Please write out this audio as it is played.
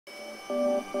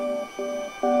What's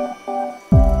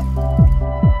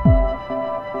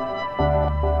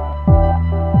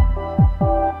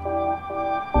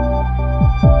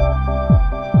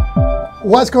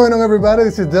going on, everybody?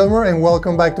 This is Dilmer and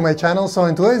welcome back to my channel. So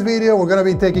in today's video, we're going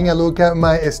to be taking a look at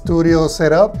my studio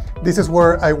setup. This is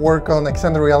where I work on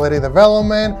extended reality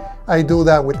development. I do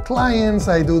that with clients.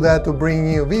 I do that to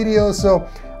bring you videos. So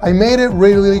I made it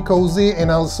really cozy and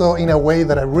also in a way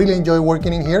that I really enjoy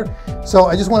working in here. So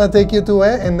I just want to take you to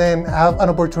it and then have an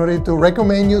opportunity to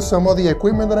recommend you some of the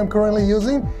equipment that I'm currently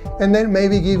using and then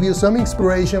maybe give you some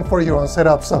inspiration for your own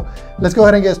setup. So let's go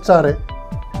ahead and get started.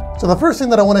 So the first thing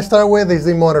that I want to start with is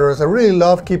the monitors. I really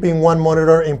love keeping one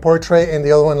monitor in portrait and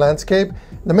the other one landscape.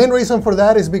 The main reason for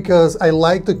that is because I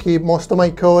like to keep most of my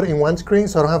code in one screen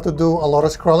so I don't have to do a lot of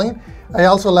scrolling. I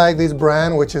also like this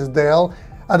brand, which is Dell.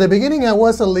 At the beginning, I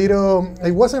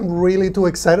wasn't really too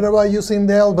excited about using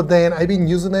Dell, but then I've been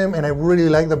using them and I really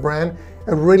like the brand.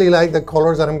 I really like the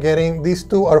colors that I'm getting. These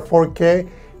two are 4K.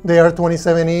 They are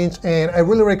 27-inch, and I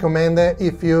really recommend that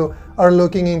if you are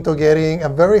looking into getting a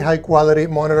very high quality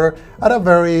monitor at a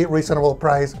very reasonable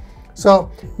price.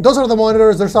 So those are the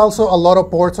monitors. There's also a lot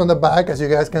of ports on the back. As you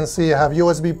guys can see, I have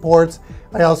USB ports.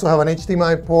 I also have an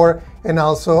HDMI port and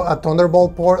also a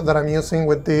Thunderbolt port that I'm using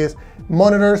with these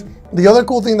monitors. The other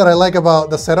cool thing that I like about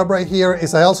the setup right here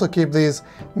is I also keep this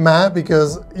matte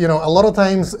because, you know, a lot of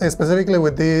times, specifically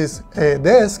with this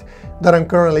desk that I'm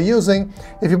currently using,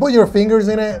 if you put your fingers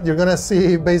in it, you're gonna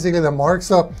see basically the marks.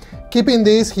 So keeping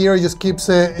this here just keeps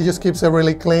it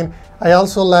really clean. I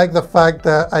also like the fact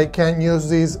that I can use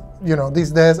these, you know, this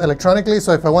desk electronically.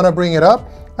 So if I want to bring it up,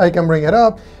 I can bring it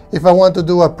up. If I want to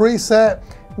do a preset,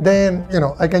 then, you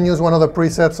know, I can use one of the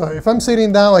presets. So if I'm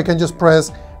sitting down, I can just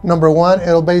press number 1,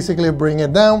 it'll basically bring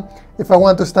it down. If I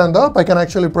want to stand up, I can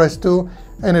actually press 2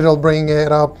 and it'll bring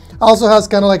it up. Also has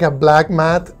kind of like a black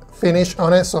matte finish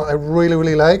on it, so I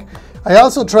really like. I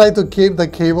also try to keep the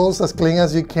cables as clean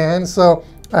as you can. So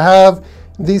I have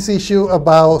this issue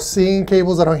about seeing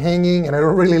cables that are hanging and I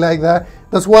don't really like that.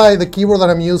 That's why the keyboard that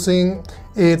I'm using,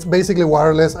 it's basically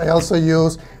wireless. I also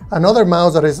use another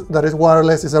mouse that is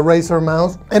wireless. It's a Razer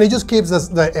mouse and it just keeps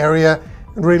the area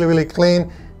really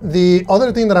clean. The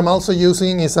other thing that I'm also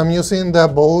using is I'm using the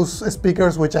Bose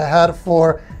speakers, which I had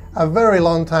for a very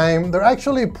long time. They're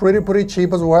actually pretty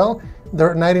cheap as well.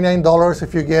 They're $99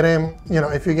 if you get them, you know,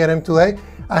 if you get them today.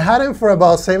 I had them for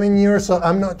about 7 years, so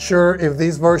I'm not sure if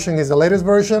this version is the latest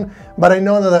version, but I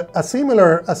know that a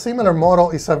similar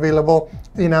model is available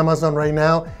in Amazon right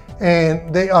now,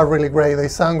 and they are really great. They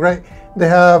sound great. They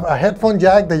have a headphone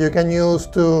jack that you can use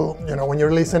to, you know, when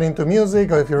you're listening to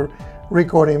music or if you're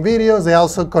recording videos. They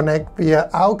also connect via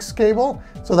aux cable,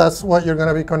 so that's what you're going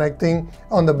to be connecting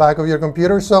on the back of your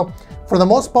computer. So for the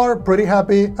most part, pretty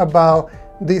happy about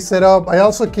this setup. I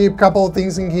also keep a couple of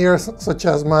things in here, such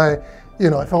as my, you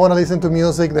know, if I want to listen to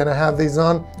music, then I have this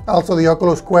on. Also, the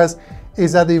Oculus Quest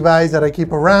is a device that I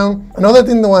keep around. Another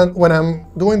thing, when I'm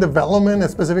doing development,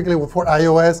 specifically for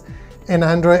iOS and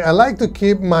Android, I like to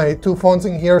keep my 2 phones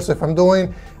in here. So if I'm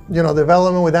doing, you know,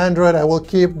 development with Android, I will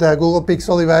keep the Google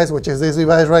Pixel device, which is this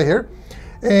device right here.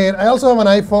 And I also have an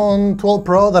iPhone 12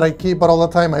 Pro that I keep all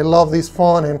the time. I love this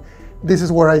phone and this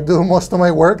is where I do most of my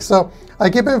work. So I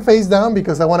keep it face down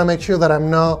because I want to make sure that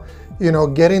I'm not, you know,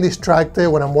 getting distracted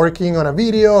when I'm working on a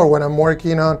video or when I'm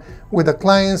working on with a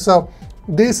client. So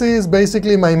this is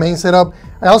basically my main setup.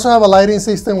 I also have a lighting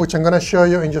system, which I'm going to show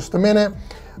you in just a minute.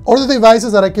 All the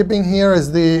devices that I keep in here is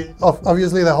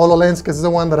obviously the HoloLens, because it's the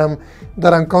one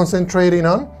that I'm concentrating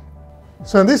on.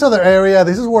 So in this other area,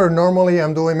 this is where normally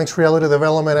I'm doing mixed reality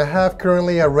development. I have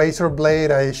currently a Razer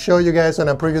Blade. I showed you guys in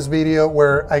a previous video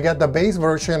where I got the base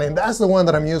version, and that's the one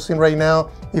that I'm using right now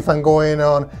if I'm going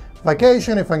on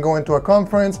vacation, if I'm going to a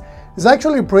conference. It's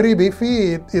actually pretty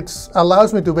beefy. It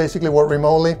allows me to basically work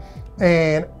remotely.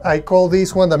 And I call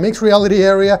this one the mixed reality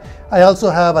area. I also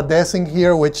have a desk in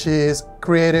here, which is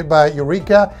created by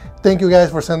Eureka. Thank you guys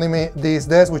for sending me this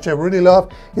desk, which I really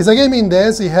love. It's a gaming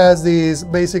desk. It has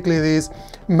basically this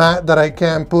mat that I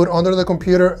can put under the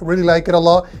computer. Really like it a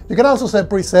lot. You can also set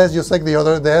presets just like the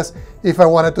other desk. If I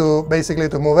wanted to basically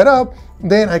to move it up,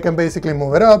 then I can basically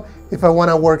move it up. If I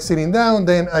want to work sitting down,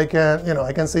 then I can, you know,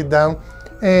 I can sit down.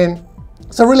 And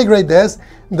it's a really great desk.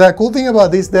 The cool thing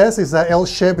about this desk is that L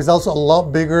shape is also a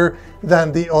lot bigger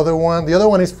than the other one. The other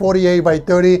one is 48 by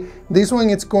 30. This one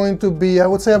it's going to be, I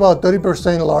would say, about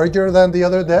 30% larger than the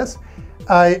other desk.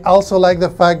 I also like the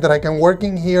fact that I can work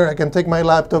in here. I can take my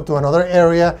laptop to another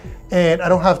area and I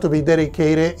don't have to be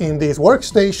dedicated in this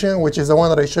workstation, which is the one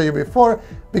that I showed you before,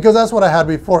 because that's what I had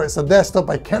before. It's a desktop.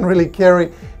 I can't really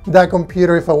carry that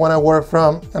computer if I want to work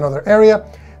from another area.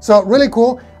 So really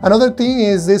cool. Another thing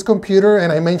is this computer,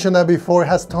 and I mentioned that before,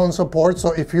 has tons of ports.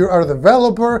 So if you are a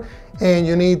developer and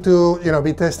you need to,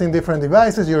 be testing different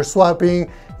devices, you're swapping,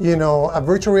 a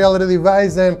virtual reality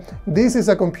device, then this is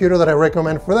a computer that I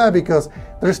recommend for that, because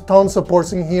there's tons of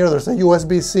ports in here. There's a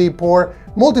USB-C port,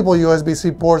 multiple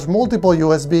USB-C ports, multiple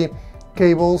USB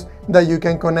cables that you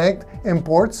can connect and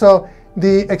port. So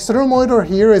the external monitor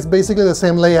here is basically the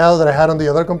same layout that I had on the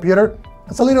other computer.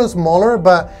 It's a little smaller,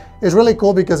 but it's really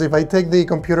cool because if I take the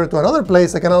computer to another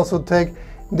place, I can also take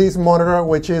this monitor,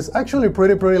 which is actually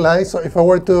pretty light. So if I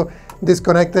were to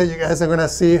disconnect it, you guys are gonna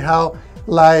see how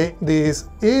light this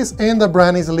is. And the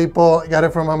brand is Lipo. I got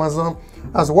it from Amazon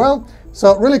as well.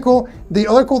 So really cool. The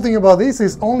other cool thing about this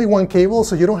is only one cable,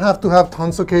 so you don't have to have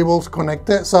tons of cables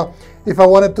connected. So if I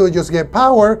wanted to just get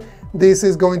power, this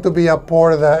is going to be a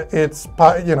port that it's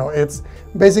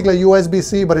basically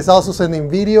USB-C, but it's also sending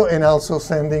video and also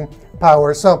sending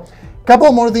power. So a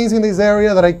couple more things in this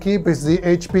area that I keep is the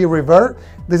HP Revert.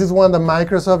 This is one that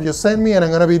Microsoft just sent me, and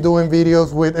I'm gonna be doing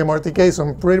videos with MRTK, so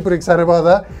I'm pretty excited about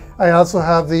that. I also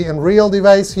have the Unreal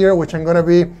device here, which I'm gonna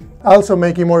be also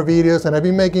making more videos, and I've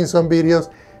been making some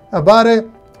videos about it.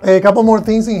 A couple more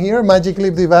things in here. Magic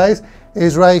Clip device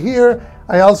is right here.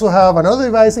 I also have another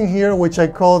device in here, which I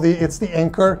call it's the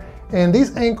Anchor. And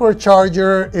this Anchor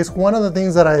charger is one of the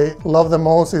things that I love the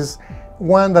most. Is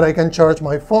one that I can charge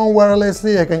my phone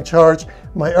wirelessly, I can charge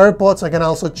my AirPods, I can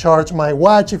also charge my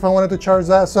watch if I wanted to charge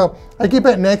that. So I keep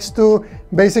it next to,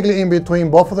 basically in between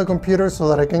both of the computers, so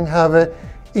that I can have it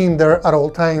in there at all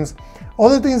times.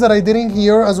 Other things that I did in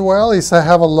here as well is I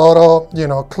have a lot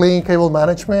of, clean cable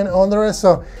management on there.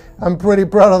 So I'm pretty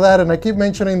proud of that, and I keep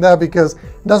mentioning that because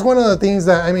that's one of the things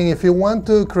that, if you want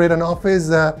to create an office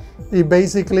that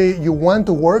basically you want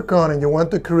to work on and you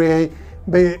want to create,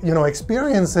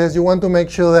 experiences, you want to make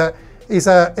sure that it's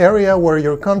an area where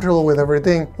you're comfortable with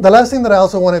everything. The last thing that I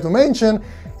also wanted to mention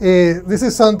is this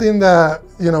is something that,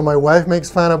 my wife makes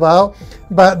fun about,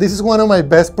 but this is one of my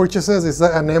best purchases. It's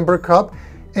an Ember cup,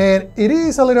 and it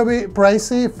is a little bit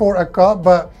pricey for a cup,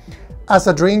 but as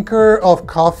a drinker of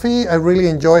coffee, I really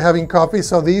enjoy having coffee.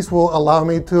 So these will allow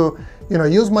me to,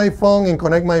 use my phone and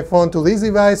connect my phone to this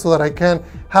device so that I can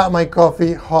have my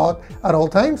coffee hot at all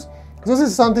times. This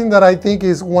is something that I think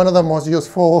is one of the most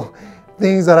useful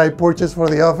things that I purchased for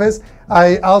the office.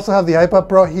 I also have the iPad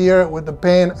Pro here with the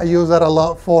pen. I use that a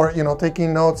lot for,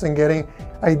 taking notes and getting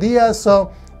ideas.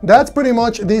 So that's pretty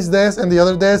much this desk and the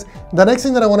other desk. The next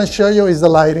thing that I want to show you is the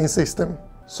lighting system.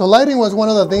 So lighting was one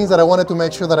of the things that I wanted to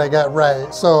make sure that I got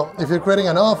right. So if you're creating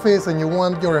an office and you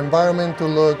want your environment to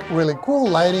look really cool,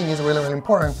 lighting is really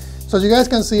important. So as you guys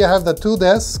can see, I have the two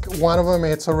desks. One of them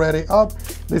it's already up.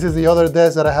 This is the other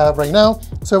desk that I have right now.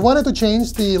 So if I wanted to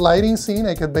change the lighting scene,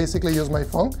 I could basically use my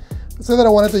phone. Say that I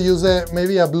wanted to use it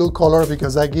maybe a blue color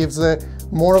because that gives it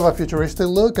more of a futuristic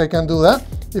look, I can do that.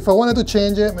 If I wanted to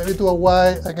change it maybe to a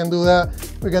white, I can do that.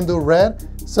 We can do red.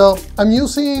 So I'm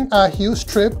using a huge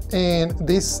strip in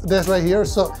this desk right here.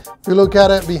 So if you look at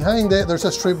it behind it, there's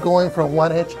a strip going from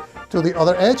one edge to the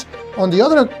other edge. On the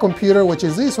other computer, which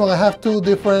is this one, I have two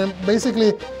different,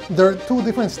 basically there are two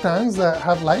different stands that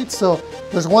have lights. So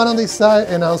there's one on this side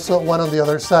and also one on the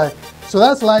other side. So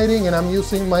that's lighting, and I'm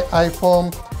using my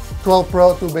iPhone 12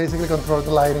 Pro to basically control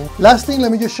the lighting. Last thing,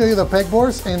 let me just show you the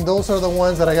pegboards, and those are the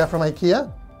ones that I got from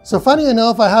IKEA. So funny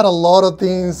enough, I had a lot of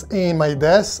things in my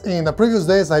desk. In the previous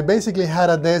days, I basically had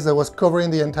a desk that was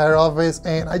covering the entire office,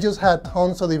 and I just had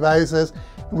tons of devices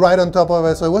right on top of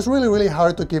it. So it was really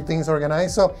hard to keep things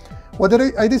organized. So what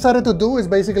I decided to do is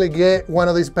basically get one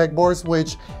of these pegboards,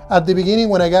 which at the beginning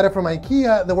when I got it from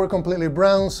IKEA, they were completely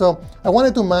brown. So I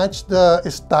wanted to match the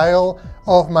style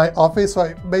of my office. So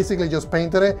I basically just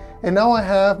painted it. And now I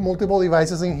have multiple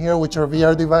devices in here, which are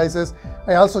VR devices.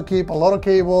 I also keep a lot of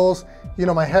cables,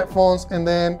 my headphones, and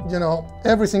then,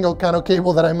 every single kind of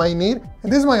cable that I might need.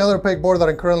 And this is my other pegboard that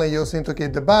I'm currently using to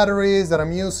keep the batteries that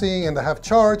I'm using and that have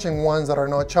charged and ones that are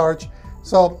not charged.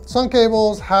 So some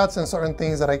cables, hats, and certain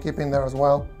things that I keep in there as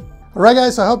well. Alright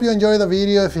guys, so I hope you enjoyed the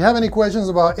video. If you have any questions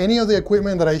about any of the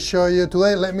equipment that I show you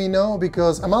today, let me know,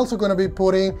 because I'm also going to be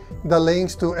putting the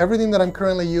links to everything that I'm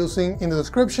currently using in the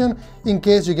description in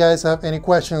case you guys have any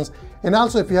questions. And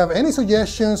also, if you have any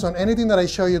suggestions on anything that I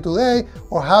show you today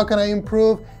or how can I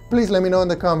improve, please let me know in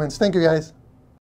the comments. Thank you guys.